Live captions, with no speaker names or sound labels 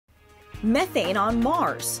Methane on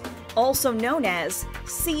Mars, also known as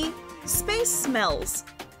C. Space smells.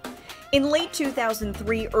 In late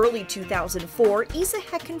 2003, early 2004, ESA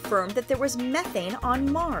had confirmed that there was methane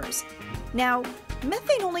on Mars. Now,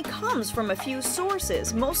 methane only comes from a few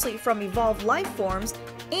sources, mostly from evolved life forms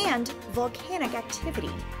and volcanic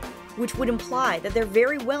activity, which would imply that there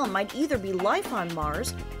very well might either be life on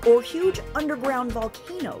Mars or huge underground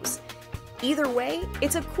volcanoes. Either way,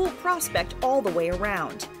 it's a cool prospect all the way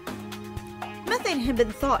around. Methane had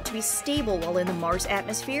been thought to be stable while in the Mars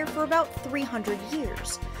atmosphere for about 300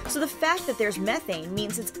 years, so the fact that there's methane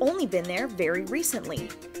means it's only been there very recently.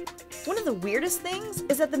 One of the weirdest things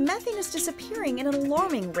is that the methane is disappearing at an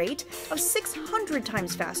alarming rate of 600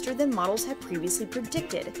 times faster than models had previously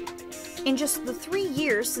predicted. In just the 3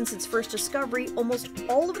 years since its first discovery, almost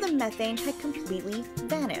all of the methane had completely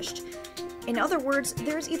vanished. In other words,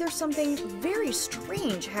 there's either something very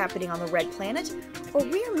strange happening on the red planet, or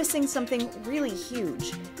we are missing something really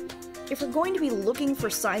huge. If we're going to be looking for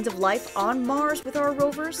signs of life on Mars with our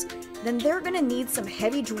rovers, then they're going to need some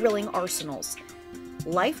heavy drilling arsenals.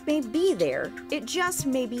 Life may be there, it just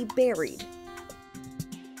may be buried.